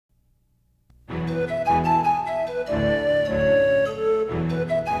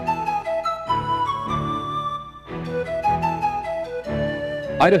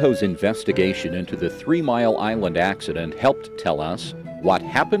Idaho's investigation into the 3 Mile Island accident helped tell us what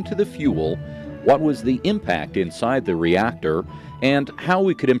happened to the fuel, what was the impact inside the reactor, and how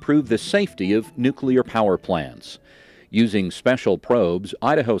we could improve the safety of nuclear power plants. Using special probes,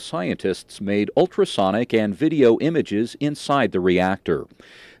 Idaho scientists made ultrasonic and video images inside the reactor.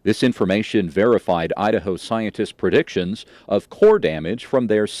 This information verified Idaho scientists' predictions of core damage from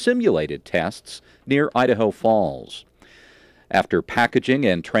their simulated tests near Idaho Falls. After packaging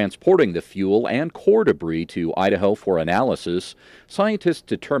and transporting the fuel and core debris to Idaho for analysis, scientists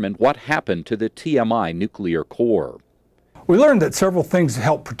determined what happened to the TMI nuclear core. We learned that several things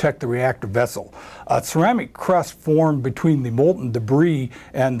help protect the reactor vessel. A ceramic crust formed between the molten debris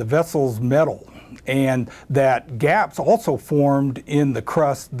and the vessel's metal, and that gaps also formed in the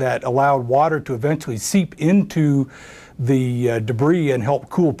crust that allowed water to eventually seep into the debris and help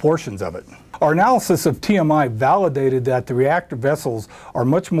cool portions of it. Our analysis of TMI validated that the reactor vessels are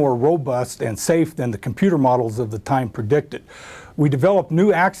much more robust and safe than the computer models of the time predicted. We developed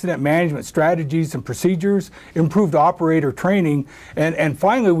new accident management strategies and procedures, improved operator training, and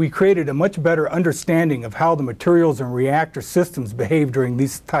finally we created a much better understanding of how the materials and reactor systems behave during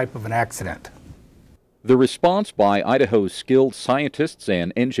this type of an accident. The response by Idaho's skilled scientists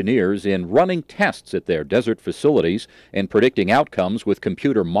and engineers in running tests at their desert facilities and predicting outcomes with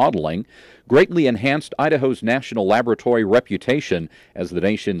computer modeling greatly enhanced Idaho's National Laboratory reputation as the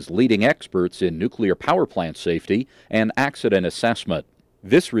nation's leading experts in nuclear power plant safety and accident assessment.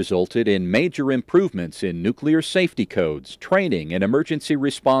 This resulted in major improvements in nuclear safety codes, training, and emergency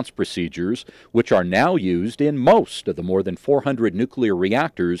response procedures, which are now used in most of the more than 400 nuclear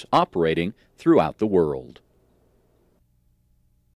reactors operating throughout the world.